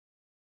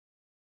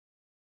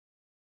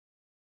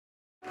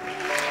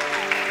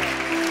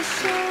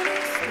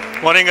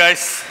Morning,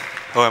 guys.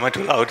 Oh, am I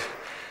too loud?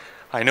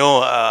 I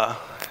know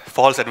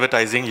false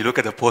advertising, you look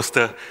at the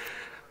poster,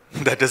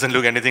 that doesn't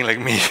look anything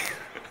like me.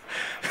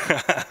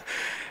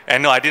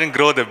 And no, I didn't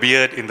grow the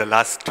beard in the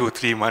last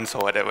 2-3 months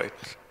or whatever.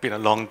 It's been a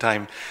long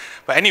time.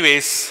 But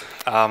anyways,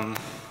 I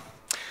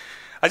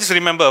just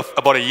remember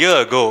about a year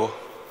ago,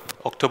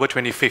 October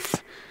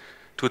 25th,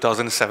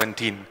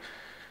 2017.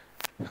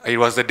 It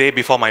was the day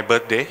before my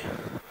birthday,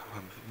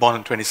 born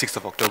on 26th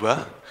of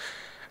October.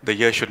 The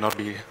year should not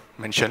be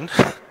mentioned.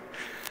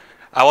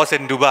 I was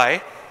in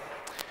Dubai.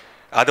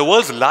 The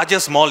world's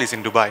largest mall is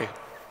in Dubai.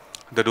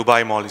 The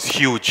Dubai Mall is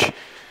huge.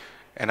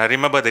 And I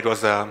remember that it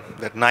was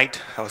that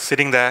night, I was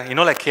sitting there. You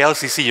know, like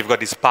KLCC, you've got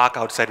this park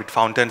outside with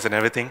fountains and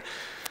everything.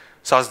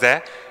 So I was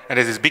there, and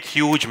there's this big,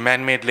 huge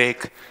man-made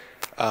lake,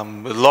 a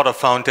lot of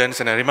fountains.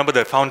 And I remember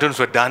the fountains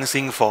were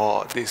dancing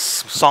for this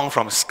song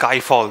from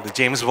Skyfall, the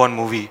James Bond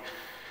movie.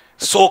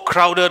 So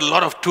crowded, a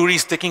lot of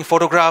tourists taking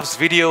photographs,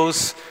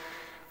 videos.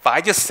 But I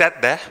just sat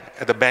there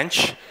at the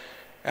bench,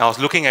 and I was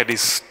looking at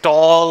this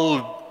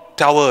tall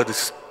tower,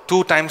 this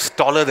 2 times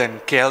taller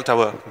than KL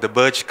Tower, the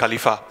Burj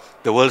Khalifa,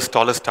 the world's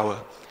tallest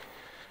tower.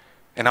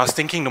 And I was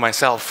thinking to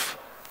myself,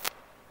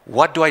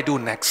 what do I do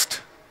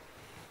next?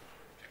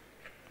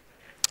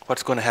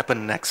 What's going to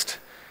happen next?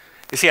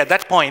 You see, at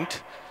that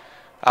point,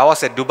 I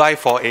was at Dubai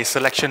for a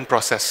selection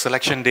process,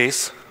 selection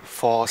days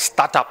for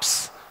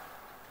startups.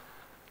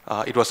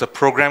 It was a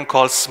program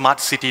called Smart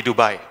City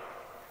Dubai.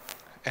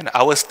 And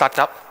our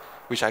startup,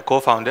 which I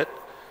co-founded,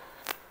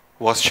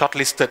 was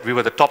shortlisted. We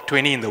were the top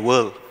 20 in the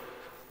world,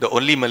 the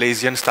only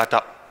Malaysian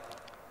startup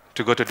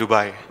to go to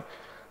Dubai.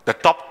 The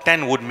top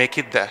 10 would make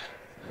it there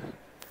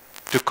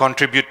to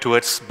contribute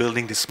towards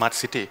building this smart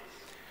city.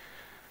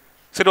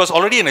 So it was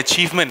already an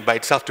achievement by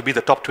itself to be the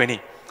top 20.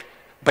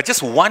 But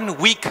just 1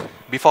 week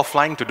before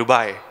flying to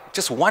Dubai,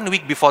 just 1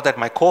 week before that,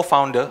 my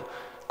co-founder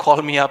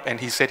called me up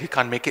and he said he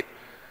can't make it.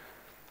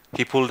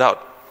 He pulled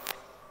out.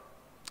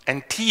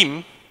 And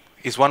team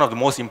is one of the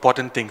most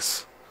important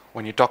things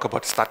when you talk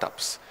about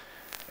startups.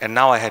 And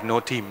now I had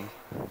no team.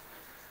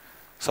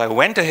 So I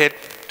went ahead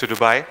to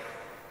Dubai.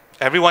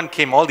 Everyone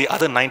came, all the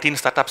other 19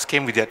 startups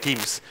came with their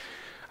teams.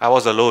 I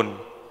was alone.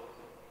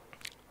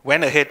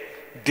 Went ahead,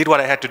 did what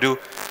I had to do,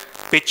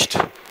 pitched.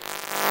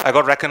 I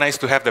got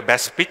recognized to have the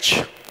best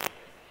pitch.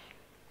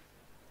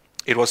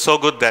 It was so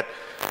good that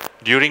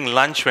during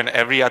lunch, when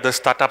every other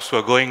startups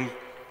were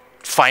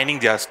finding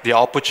their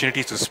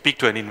opportunities to speak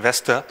to an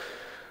investor,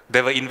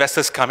 there were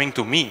investors coming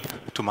to me,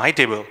 to my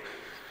table.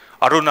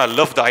 Arun, I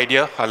love the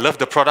idea. I love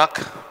the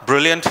product.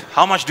 Brilliant.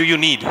 How much do you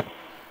need?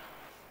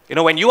 You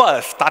know, when you are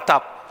a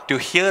startup, to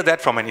hear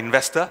that from an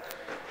investor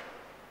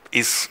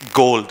is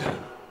gold.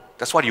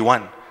 That's what you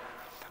want.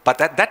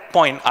 But at that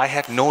point, I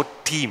had no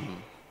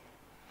team.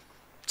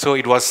 So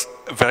it was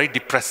very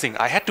depressing.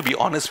 I had to be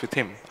honest with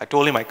him. I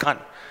told him I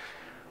can't,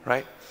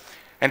 right?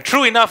 And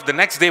true enough, the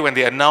next day when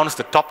they announced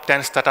the top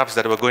 10 startups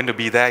that were going to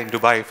be there in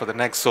Dubai for the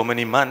next so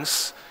many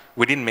months,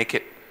 we didn't make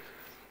it.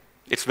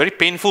 It's very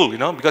painful, you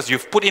know, because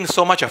you've put in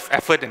so much of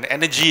effort and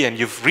energy and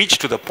you've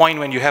reached to the point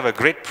when you have a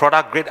great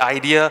product, great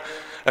idea,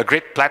 a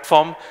great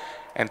platform,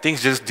 and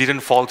things just didn't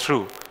fall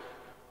through.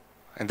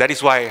 And that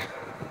is why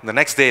the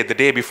next day, the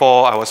day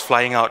before I was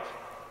flying out,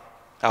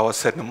 I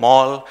was at the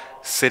mall,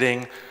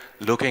 sitting,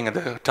 looking at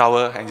the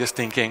tower and just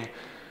thinking,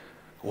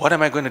 what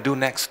am I going to do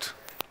next?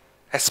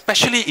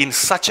 Especially in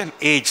such an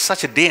age,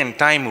 such a day and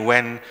time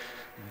when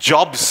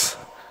jobs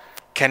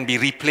can be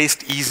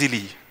replaced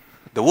easily.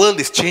 The world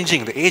is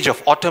changing, the age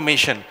of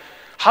automation.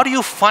 How do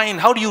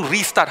you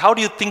restart? How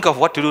do you think of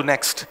what to do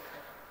next?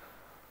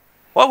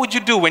 What would you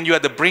do when you're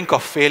at the brink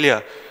of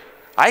failure?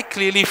 I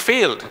clearly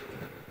failed.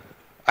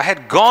 I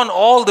had gone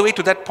all the way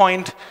to that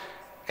point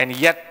and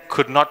yet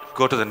could not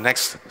go to the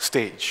next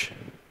stage.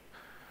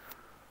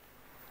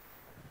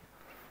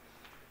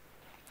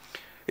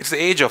 It's the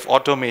age of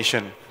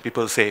automation,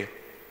 people say.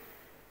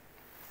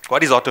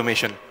 What is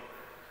automation?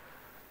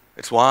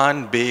 It's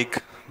one big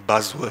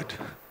buzzword.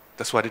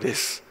 That's what it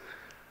is.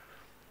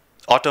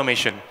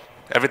 Automation.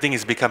 Everything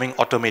is becoming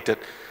automated.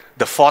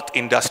 The 4th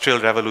industrial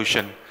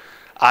revolution,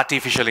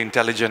 artificial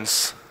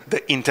intelligence,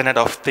 the Internet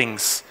of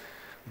Things,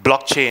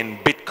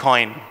 blockchain,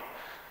 Bitcoin,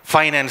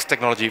 finance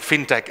technology,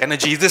 fintech,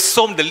 energy.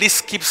 The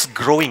list keeps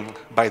growing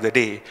by the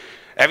day.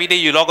 Every day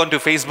you log on to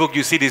Facebook,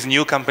 you see this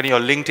new company, or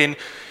LinkedIn,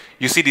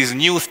 you see this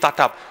new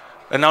startup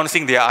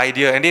announcing their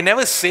idea, and they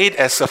never say it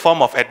as a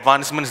form of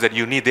advancements that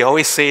you need. They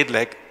always say it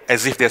like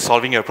as if they're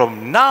solving your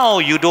problem. Now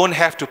you don't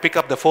have to pick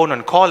up the phone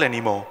and call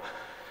anymore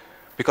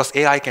because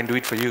AI can do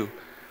it for you.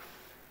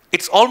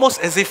 It's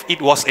almost as if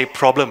it was a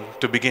problem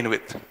to begin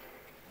with.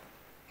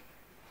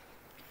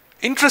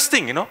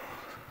 Interesting, you know,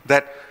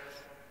 that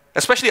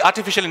especially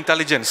artificial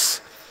intelligence,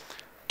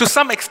 to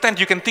some extent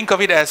you can think of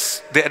it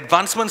as the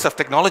advancements of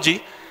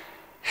technology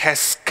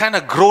has kind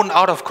of grown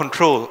out of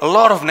control. A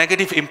lot of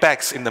negative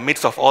impacts in the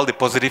midst of all the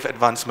positive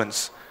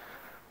advancements.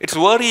 It's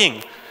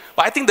worrying.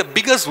 But I think the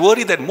biggest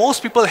worry that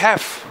most people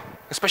have,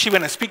 especially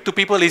when I speak to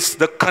people, is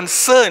the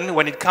concern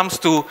when it comes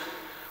to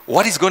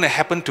what is going to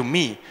happen to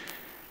me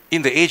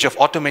in the age of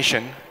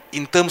automation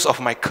in terms of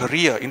my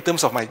career, in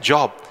terms of my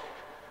job.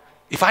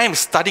 If I am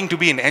studying to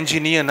be an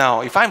engineer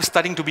now, if I'm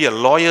studying to be a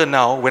lawyer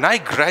now, when I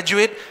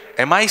graduate,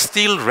 am I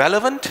still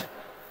relevant?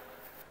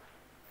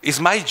 Is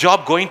my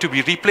job going to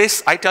be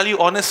replaced? I tell you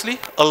honestly,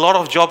 a lot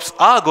of jobs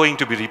are going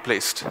to be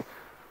replaced.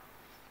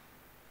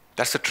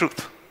 That's the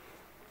truth.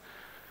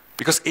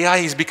 Because AI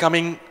is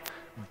becoming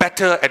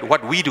better at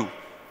what we do.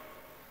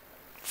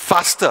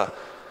 Faster,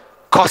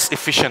 cost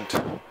efficient,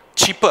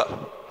 cheaper.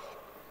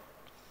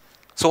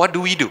 So what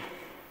do we do?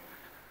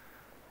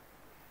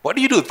 What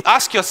do you do?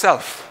 Ask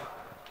yourself.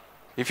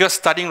 If you're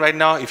studying right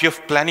now, if you're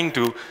planning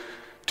to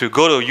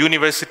go to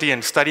university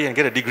and study and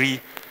get a degree,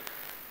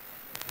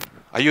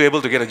 are you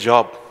able to get a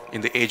job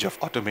in the age of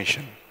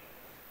automation?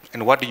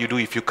 And what do you do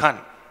if you can't?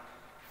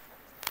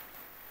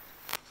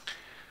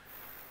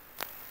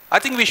 I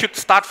think we should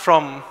start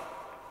from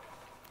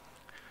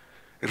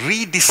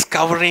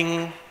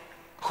rediscovering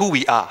who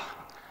we are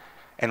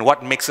and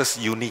what makes us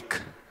unique.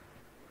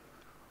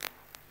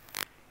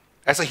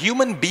 As a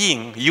human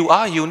being, you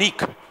are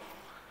unique.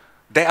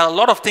 There are a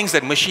lot of things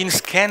that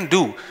machines can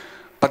do,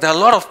 but there are a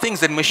lot of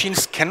things that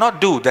machines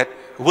cannot do that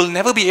will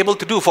never be able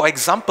to do. For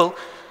example,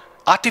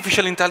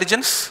 artificial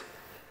intelligence,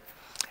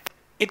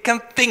 it can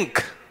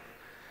think,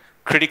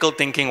 critical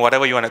thinking,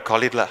 whatever you want to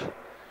call it.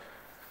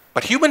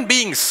 But human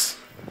beings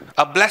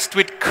are blessed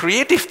with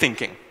creative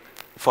thinking.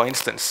 For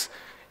instance,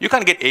 you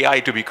can't get AI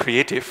to be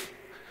creative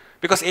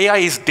because AI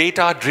is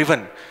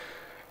data-driven.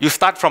 You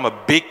start from a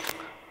big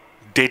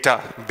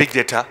data.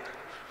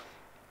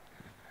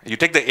 You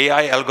take the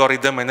AI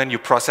algorithm and then you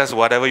process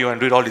whatever you want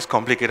to do, all these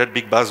complicated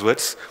big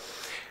buzzwords.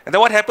 And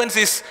then what happens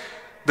is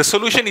the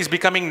solution is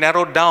becoming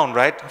narrowed down,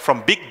 right?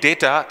 From big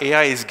data,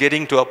 AI is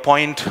getting to a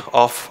point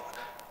of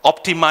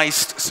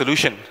optimized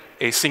solution,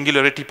 a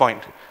singularity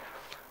point,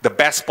 the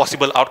best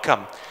possible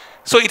outcome.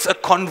 So it's a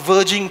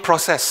converging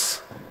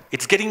process.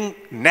 It's getting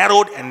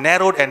narrowed and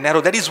narrowed and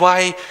narrowed. That is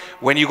why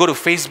when you go to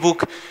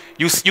Facebook,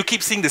 you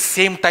keep seeing the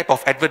same type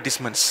of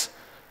advertisements.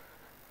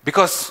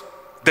 Because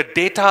the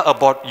data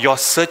about your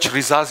search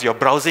results, your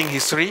browsing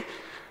history,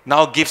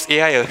 now gives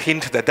AI a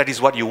hint that that is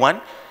what you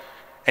want.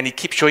 And it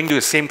keeps showing you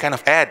the same kind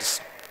of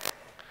ads.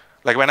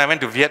 Like when I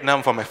went to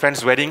Vietnam for my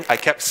friend's wedding, I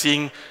kept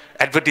seeing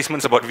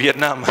advertisements about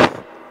Vietnam.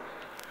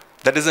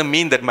 That doesn't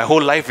mean that my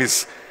whole life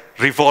is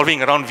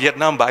revolving around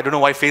Vietnam, but I don't know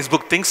why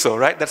Facebook thinks so,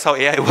 right? That's how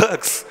AI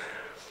works.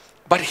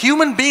 But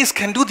human beings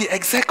can do the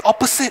exact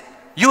opposite.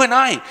 You and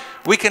I,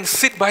 we can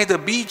sit by the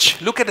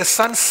beach, look at the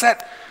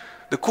sunset,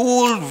 the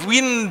cool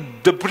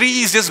wind, the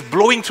breeze just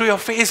blowing through your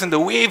face, and the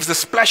waves, the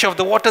splash of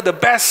the water, the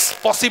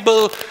best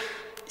possible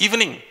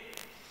evening.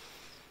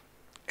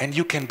 And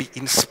you can be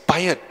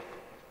inspired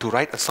to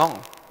write a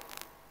song.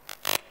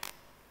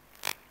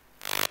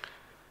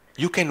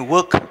 You can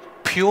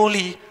work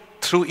purely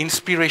through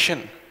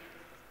inspiration.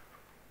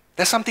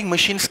 That's something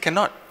machines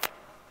cannot.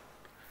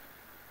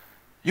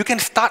 You can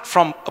start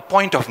from a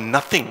point of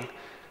nothing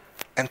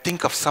and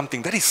think of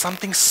something. That is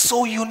something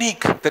so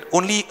unique that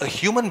only a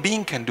human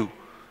being can do.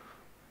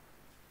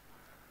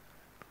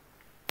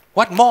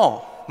 What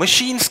more?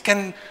 Machines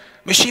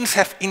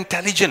have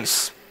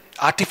intelligence,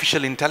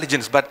 artificial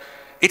intelligence, but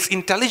it's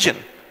intelligent.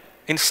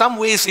 In some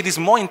ways, it is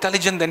more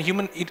intelligent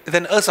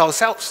than us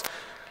ourselves.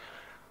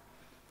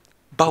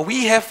 But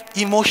we have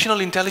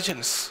emotional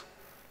intelligence.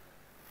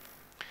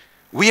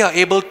 We are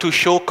able to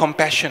show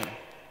compassion,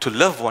 to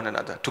love one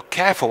another, to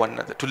care for one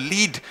another, to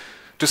lead,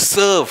 to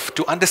serve,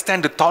 to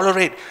understand, to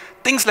tolerate.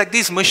 Things like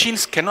these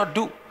machines cannot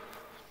do.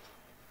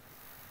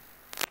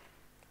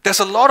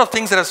 There's a lot of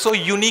things that are so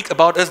unique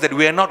about us that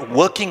we are not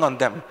working on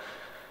them.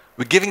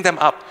 We're giving them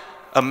up.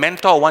 A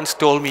mentor once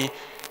told me,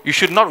 you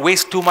should not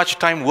waste too much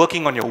time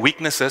working on your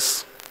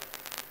weaknesses.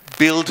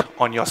 Build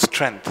on your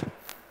strength.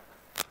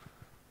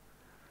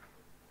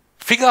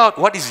 Figure out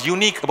what is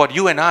unique about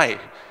you and I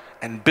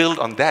and build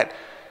on that.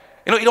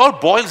 You know, it all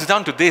boils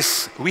down to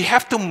this. We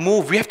have to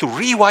move, we have to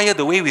rewire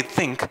the way we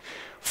think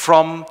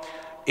from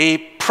a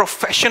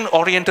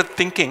profession-oriented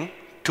thinking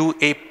to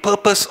a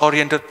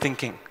purpose-oriented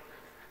thinking.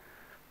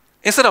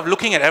 Instead of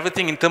looking at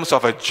everything in terms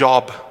of a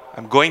job,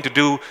 I'm going to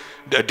do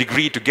a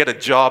degree to get a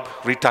job,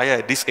 retire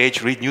at this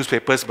age, read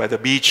newspapers by the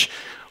beach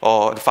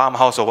or the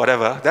farmhouse or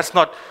whatever. That's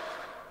not,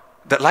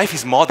 that life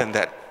is more than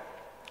that.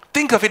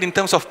 Think of it in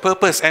terms of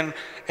purpose. And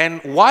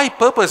why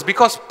purpose?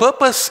 Because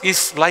purpose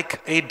is like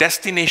a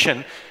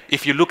destination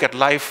if you look at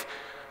life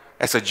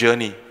as a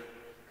journey.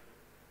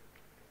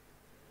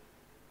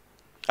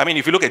 I mean,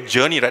 if you look at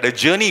journey, right? A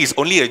journey is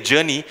only a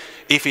journey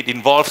if it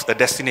involves a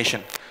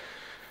destination.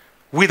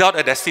 Without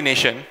a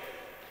destination,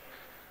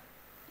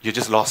 you're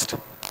just lost.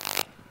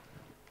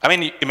 I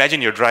mean,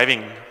 imagine you're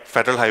driving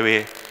Federal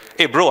Highway.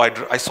 Hey bro,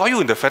 I saw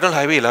you in the Federal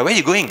Highway. Like, where are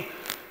you going?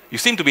 You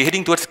seem to be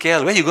heading towards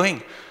KL. Where are you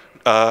going?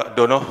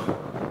 Don't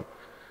know.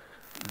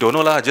 Don't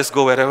know lah, just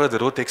go wherever the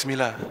road takes me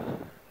lah.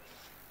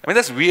 I mean,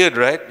 that's weird,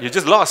 right? You're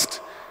just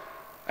lost.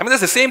 I mean,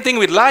 that's the same thing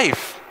with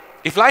life.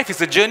 If life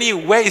is a journey,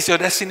 where is your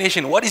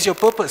destination? What is your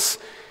purpose?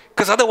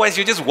 Because otherwise,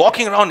 you're just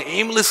walking around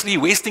aimlessly,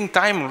 wasting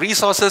time,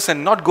 resources,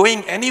 and not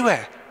going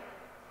anywhere.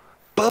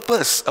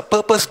 purpose, a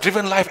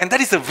purpose-driven life. And that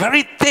is the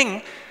very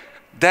thing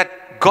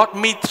that got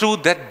me through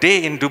that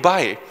day in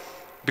Dubai.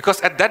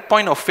 Because at that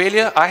point of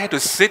failure, I had to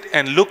sit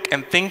and look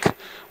and think,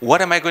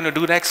 what am I going to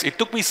do next? It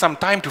took me some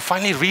time to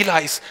finally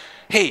realize,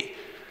 hey,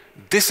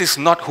 this is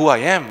not who I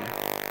am.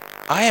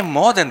 I am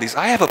more than this.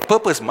 I have a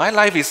purpose. My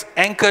life is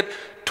anchored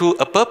to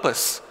a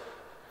purpose.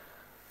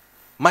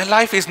 My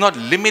life is not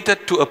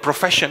limited to a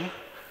profession.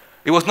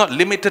 It was not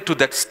limited to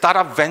that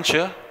startup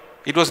venture.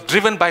 It was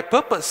driven by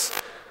purpose.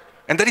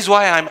 And that is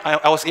why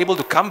I was able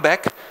to come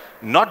back,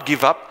 not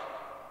give up,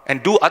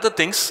 and do other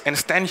things, and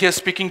stand here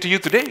speaking to you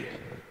today.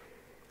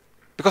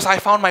 Because I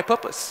found my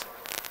purpose.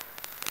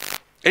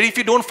 And if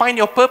you don't find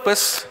your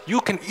purpose,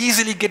 you can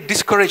easily get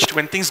discouraged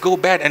when things go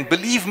bad. And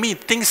believe me,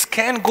 things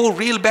can go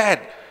real bad.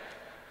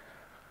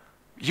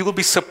 You will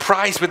be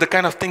surprised with the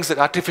kind of things that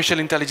artificial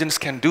intelligence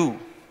can do.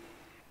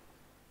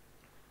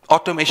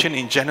 Automation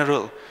in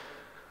general.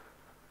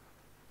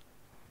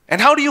 And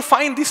how do you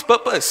find this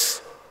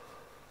purpose?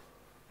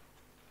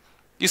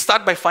 You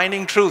start by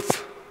finding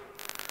truth.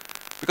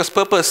 Because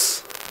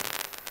purpose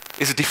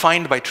is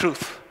defined by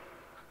truth.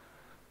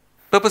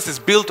 Purpose is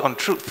built on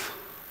truth.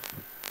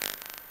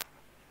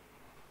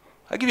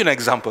 I'll give you an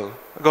example.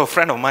 I got a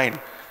friend of mine.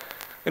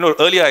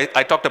 Earlier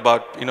I talked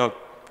about,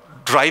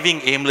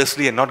 driving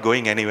aimlessly and not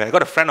going anywhere. I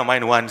got a friend of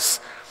mine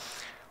once,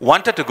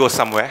 wanted to go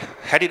somewhere,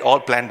 had it all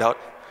planned out.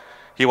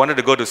 He wanted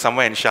to go to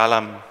somewhere in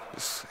Shalam,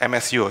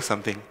 MSU or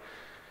something.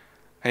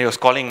 And he was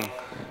calling,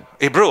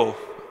 hey bro,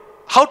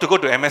 how to go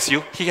to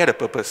MSU? He had a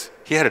purpose.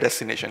 He had a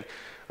destination.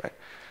 Right?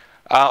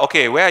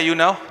 Okay, where are you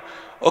now?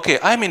 Okay,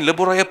 I'm in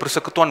Leburaya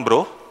Persekutuan,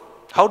 bro.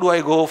 How do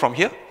I go from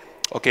here?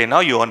 Okay,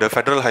 now you're on the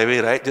federal highway,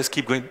 right? Just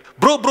keep going.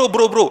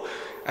 Bro.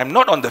 I'm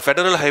not on the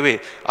federal highway.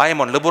 I am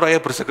on Leburaya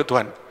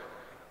Persekutuan.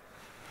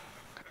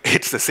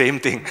 It's the same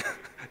thing.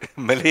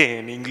 Malay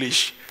and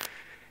English.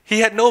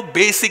 He had no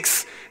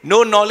basics,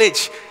 no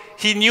knowledge.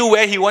 He knew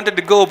where he wanted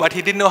to go, but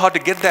he didn't know how to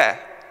get there.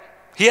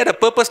 He had a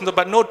purpose,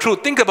 but no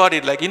truth. Think about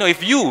it.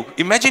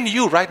 Imagine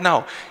you right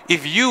now.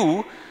 If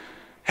you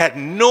had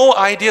no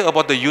idea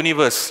about the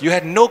universe, you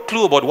had no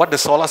clue about what the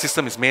solar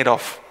system is made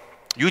of.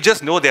 You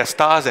just know there are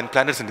stars and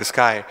planets in the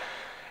sky.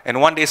 And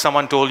one day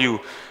someone told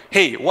you,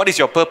 hey, what is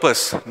your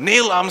purpose?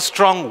 Neil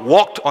Armstrong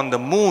walked on the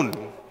moon.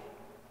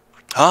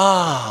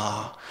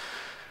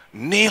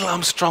 Neil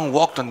Armstrong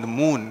walked on the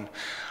moon.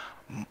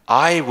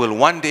 I will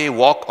one day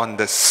walk on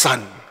the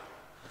sun.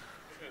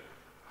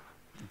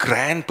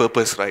 Grand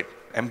purpose, right?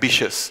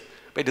 Ambitious.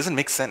 But it doesn't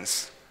make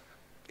sense.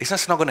 It's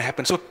just not going to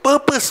happen. So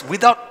purpose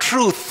without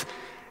truth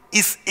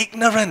is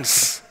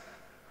ignorance.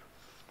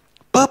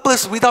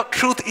 Purpose without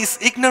truth is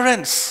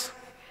ignorance.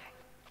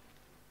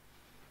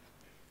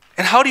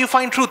 And how do you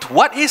find truth?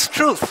 What is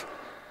truth?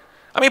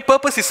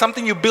 Purpose is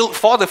something you build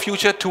for the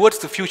future, towards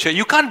the future.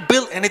 You can't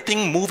build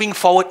anything moving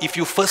forward if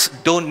you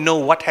first don't know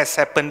what has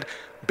happened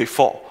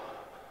before.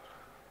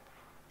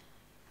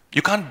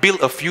 You can't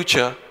build a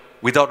future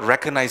without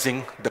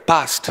recognizing the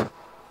past.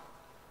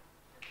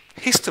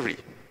 History.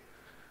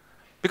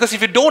 Because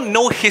if you don't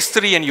know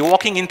history and you're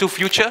walking into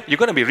future, you're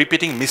going to be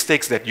repeating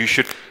mistakes that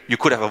you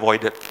could have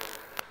avoided.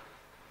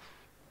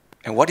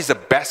 And what is the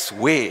best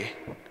way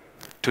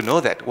to know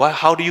that? Well,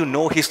 how do you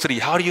know history?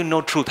 How do you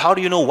know truth? How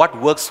do you know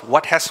what works,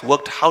 what has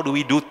worked? How do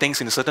we do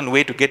things in a certain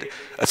way to get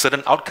a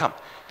certain outcome?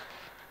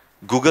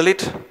 Google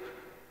it?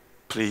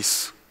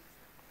 Please.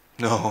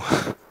 No.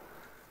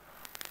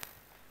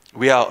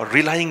 We are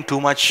relying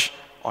too much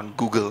on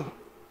Google.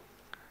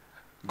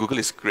 Google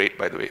is great,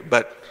 by the way,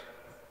 but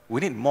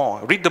we need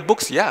more. Read the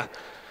books, yeah.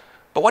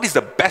 But what is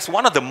the best,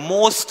 one of the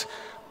most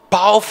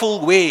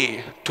powerful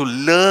way to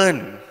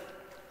learn,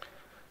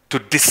 to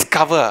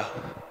discover,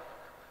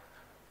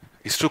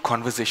 is through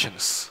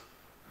conversations,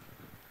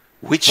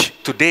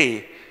 which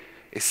today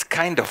is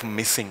kind of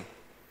missing.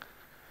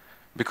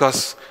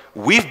 Because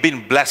we've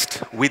been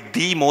blessed with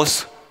the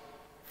most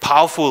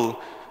powerful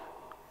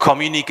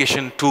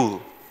communication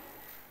tool,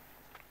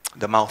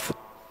 the mouth.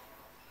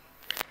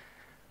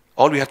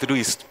 All we have to do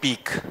is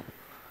speak.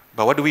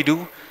 But what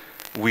do?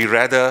 We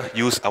rather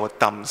use our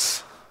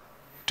thumbs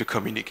to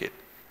communicate.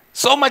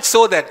 So much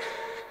so that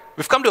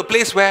we've come to a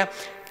place where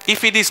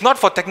if it is not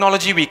for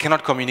technology, we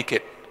cannot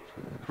communicate.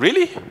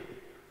 Really?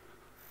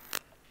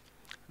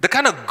 The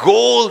kind of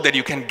gold that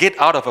you can get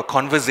out of a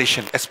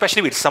conversation,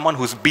 especially with someone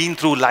who's been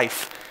through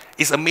life,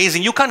 is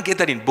amazing. You can't get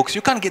that in books.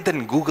 You can't get that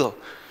in Google.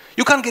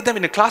 You can't get them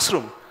in a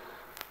classroom.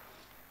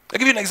 I'll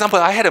give you an example.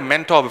 I had a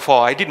mentor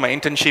before. I did my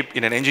internship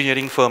in an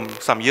engineering firm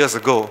some years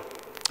ago,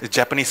 a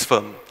Japanese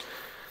firm.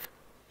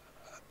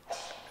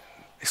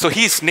 So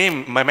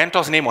my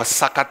mentor's name was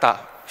Sakata,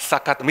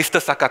 Mr.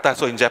 Sakata.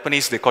 So in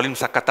Japanese, they call him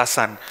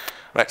Sakata-san,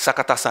 right?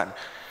 Sakata-san.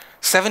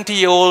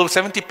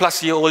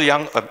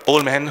 70-plus-year-old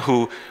old man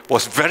who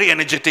was very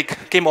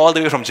energetic, came all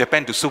the way from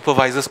Japan to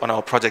supervise us on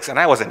our projects. And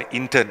I was an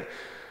intern,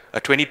 a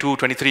 22,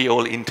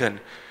 23-year-old intern,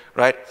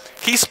 right?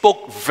 He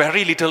spoke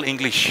very little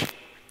English.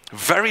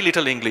 Very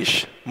little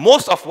English.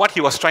 Most of what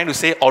he was trying to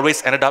say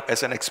always ended up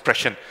as an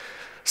expression.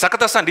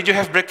 Sakata-san, did you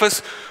have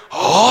breakfast?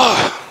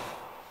 Oh.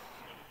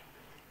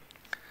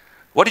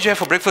 What did you have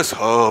for breakfast?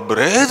 Oh,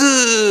 bread,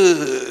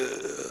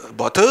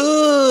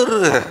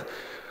 butter.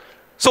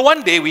 So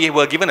one day we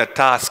were given a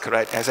task,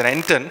 right? As an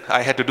intern,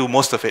 I had to do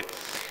most of it.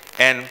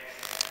 And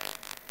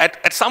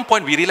at some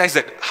point we realized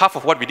that half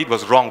of what we did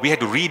was wrong. We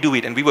had to redo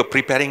it, and we were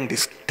preparing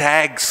these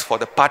tags for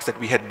the parts that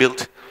we had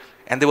built.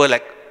 And there were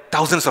like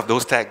thousands of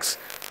those tags.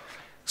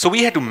 So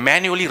we had to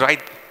manually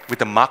write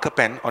with a marker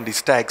pen on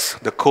these tags,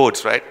 the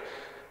codes, right?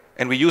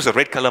 And we use a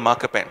red color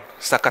marker pen.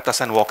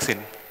 Sakata-san walks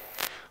in.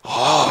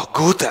 Oh,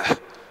 good.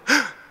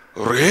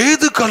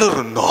 Red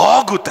color,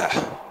 no good.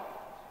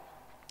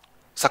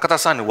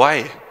 Sakata-san,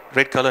 why?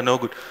 Red color, no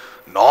good.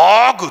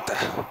 No good.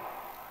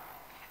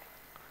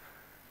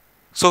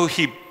 So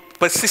he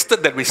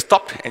persisted that we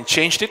stopped and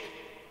changed it.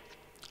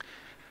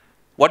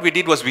 What we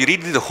did was we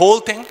redid the whole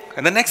thing,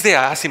 and the next day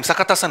I asked him,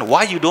 Sakata-san,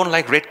 why you don't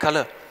like red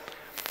color?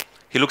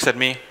 He looks at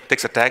me,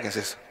 takes a tag and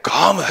says,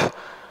 come.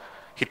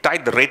 He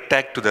tied the red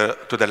tag to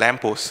the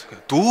lamppost.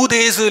 2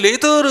 days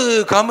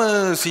later,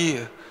 come see.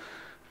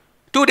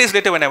 2 days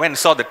later when I went and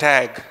saw the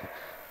tag,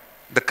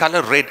 the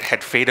color red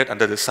had faded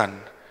under the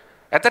sun.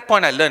 At that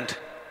point I learned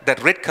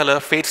that red color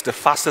fades the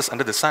fastest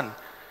under the sun.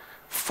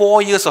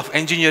 4 years of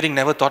engineering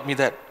never taught me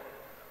that.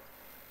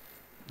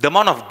 The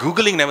amount of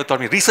Googling never taught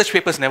me, research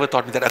papers never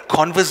taught me that. A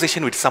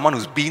conversation with someone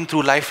who's been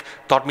through life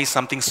taught me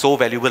something so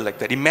valuable like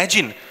that.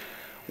 Imagine,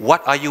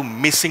 what are you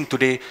missing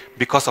today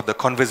because of the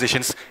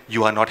conversations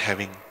you are not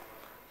having?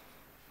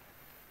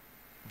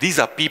 These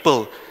are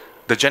people,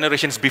 the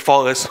generations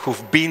before us,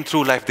 who've been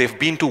through life. They've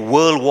been to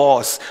world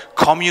wars,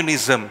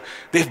 communism.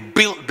 They've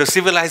built the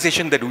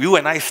civilization that you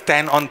and I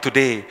stand on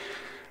today.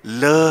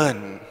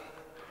 Learn,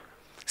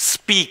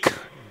 speak,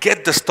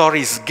 get the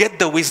stories, get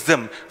the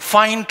wisdom,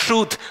 find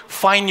truth,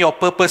 find your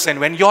purpose. And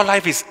when your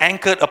life is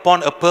anchored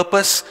upon a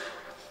purpose,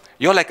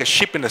 you're like a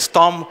ship in a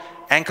storm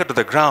anchored to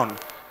the ground.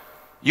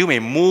 You may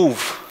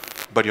move,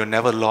 but you're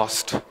never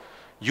lost.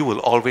 You will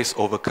always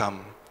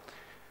overcome.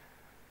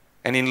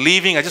 And in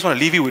leaving, I just want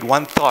to leave you with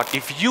one thought.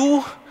 If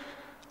you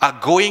are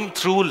going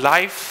through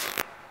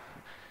life,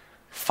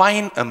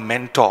 find a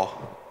mentor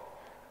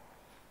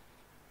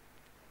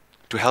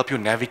to help you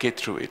navigate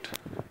through it.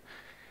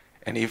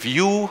 And if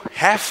you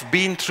have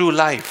been through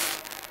life,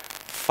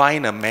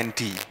 find a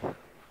mentee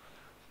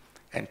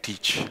and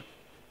teach.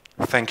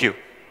 Thank you.